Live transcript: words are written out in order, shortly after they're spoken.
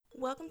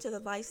Welcome to the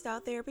Lifestyle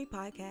Therapy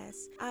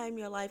Podcast. I am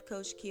your life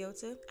coach,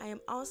 Kyoto. I am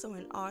also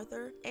an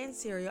author and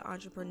serial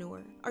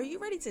entrepreneur. Are you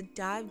ready to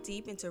dive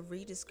deep into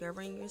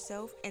rediscovering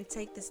yourself and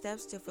take the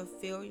steps to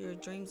fulfill your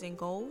dreams and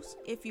goals?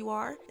 If you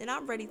are, then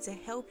I'm ready to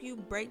help you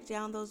break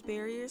down those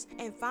barriers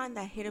and find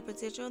that hidden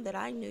potential that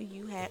I knew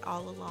you had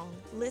all along.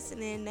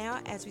 Listen in now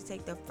as we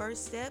take the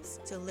first steps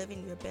to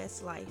living your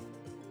best life.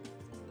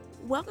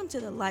 Welcome to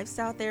the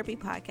Lifestyle Therapy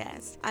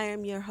Podcast. I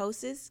am your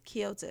hostess,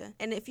 Kyoto.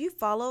 And if you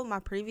followed my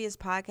previous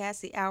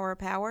podcast, The Hour of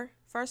Power,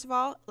 first of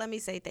all, let me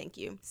say thank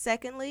you.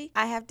 Secondly,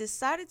 I have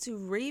decided to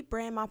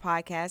rebrand my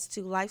podcast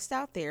to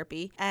Lifestyle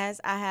Therapy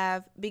as I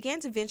have began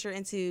to venture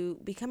into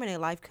becoming a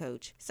life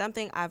coach,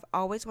 something I've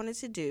always wanted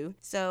to do.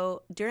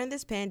 So during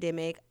this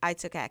pandemic, I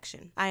took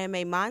action. I am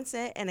a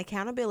mindset and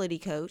accountability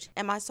coach,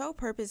 and my sole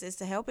purpose is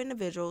to help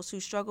individuals who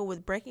struggle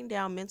with breaking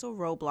down mental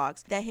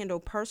roadblocks that hinder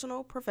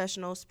personal,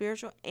 professional,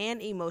 spiritual,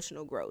 and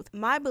emotional growth.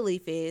 My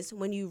belief is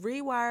when you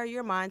rewire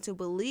your mind to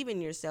believe in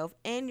yourself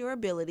and your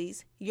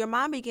abilities, your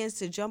mind begins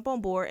to jump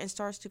on board and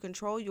starts to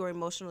control your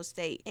emotional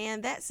state.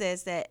 And that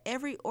says that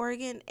every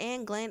organ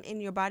and gland in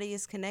your body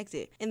is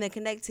connected. And the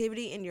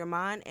connectivity in your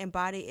mind and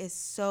body is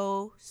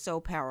so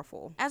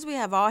powerful. As we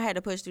have all had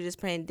to push through this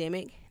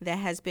pandemic that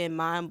has been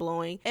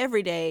mind-blowing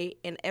every day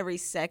and every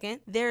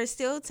second, there is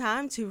still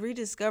time to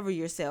rediscover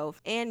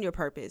yourself and your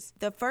purpose.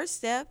 The first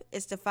step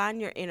is to find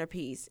your inner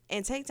peace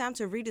and take time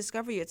to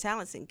rediscover your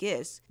talents and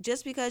gifts.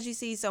 Just because you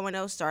see someone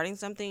else starting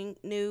something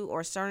new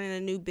or starting a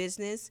new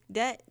business,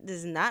 that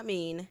does not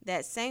mean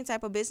that same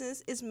type of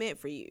business is meant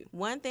for you.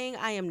 One thing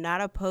I am not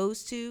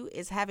opposed to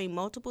is having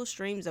multiple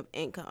streams of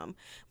income,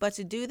 but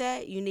to do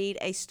that, you need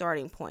a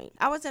starting point.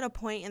 I was at a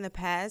point in the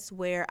past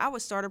where I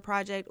would start a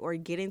project or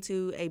get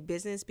into a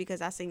business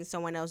because I seen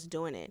someone else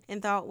doing it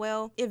and thought,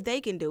 well, if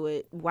they can do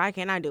it, why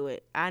can't I do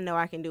it? I know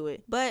I can do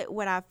it. But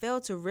what I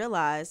failed to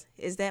realize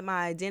is that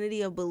my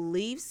identity of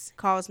beliefs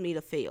caused me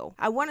to fail.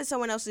 I wanted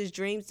someone else's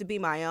dreams to be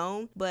my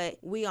own, but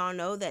we all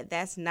know that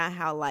that's not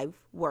how life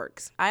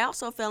works. I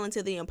also fell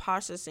into the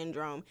imposter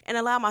syndrome and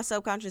allowed my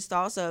subconscious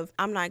thoughts of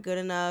I'm not good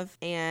enough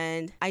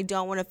and I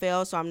don't want to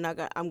fail, so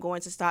I'm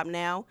going to stop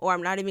now, or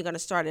I'm not even going to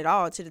start at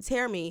all, to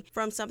deter me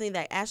from something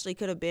that actually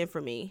could have been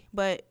for me.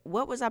 But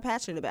what was I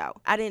passionate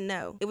about? I didn't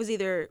know. It was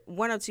either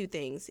one of two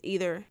things.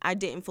 Either I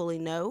didn't fully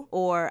know,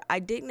 or I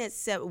didn't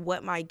accept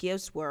what my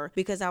gifts were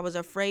because I was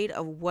afraid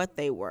of what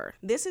they were.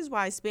 This is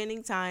why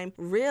spending time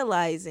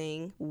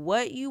realizing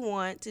what you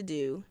want to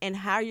do and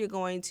how you're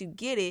going to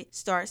get it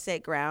starts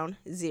at ground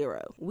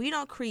zero. We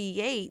don't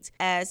create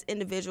as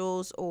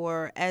individuals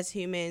or as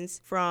humans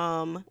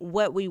from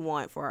what we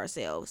want for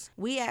ourselves.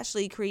 We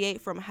actually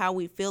create from how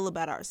we feel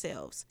about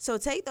ourselves. So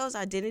take those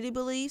identity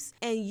beliefs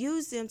and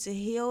use them to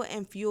heal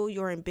and fuel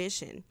your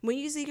ambition. When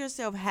you see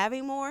yourself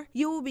having more,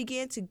 you will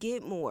begin to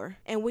get more.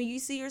 And when you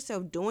see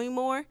yourself doing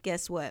more,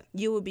 guess what?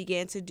 You will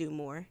begin to do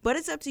more. But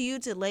it's up to you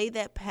to lay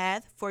that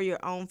path for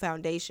your own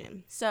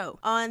foundation. So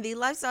on the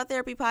Lifestyle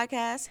Therapy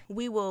Podcast,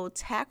 we will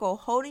tackle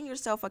holding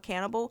yourself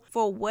accountable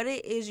for what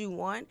it is you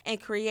want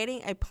and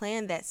creating a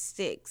plan that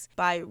sticks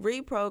by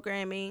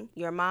reprogramming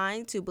your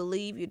mind to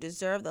believe you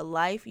deserve the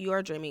life you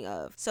are dreaming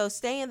of. So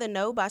stay in the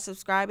know by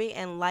subscribing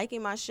and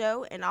liking my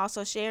show and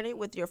also sharing it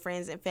with your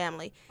friends and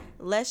family.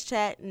 Let's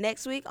chat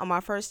next week on my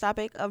first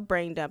topic of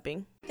brain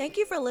dumping. Thank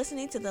you for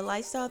listening to the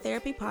Lifestyle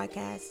Therapy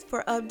Podcast.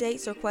 For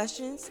updates or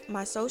questions,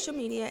 my social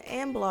media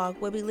and blog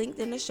will be linked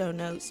in the show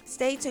notes.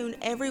 Stay tuned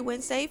every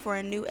Wednesday for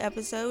a new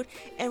episode,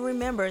 and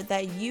remember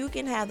that you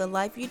can have the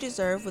life you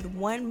deserve with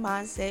one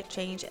mindset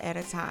change at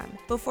a time.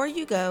 Before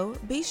you go,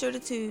 be sure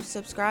to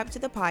subscribe to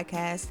the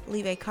podcast,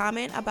 leave a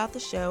comment about the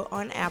show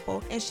on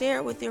Apple, and share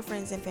it with your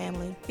friends and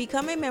family.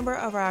 Become a member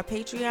of our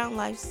Patreon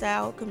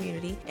lifestyle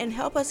community and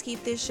help us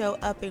keep this show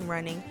up and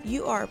running.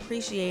 You are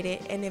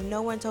appreciated, and if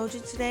no one told you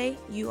today,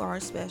 you are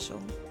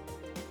special.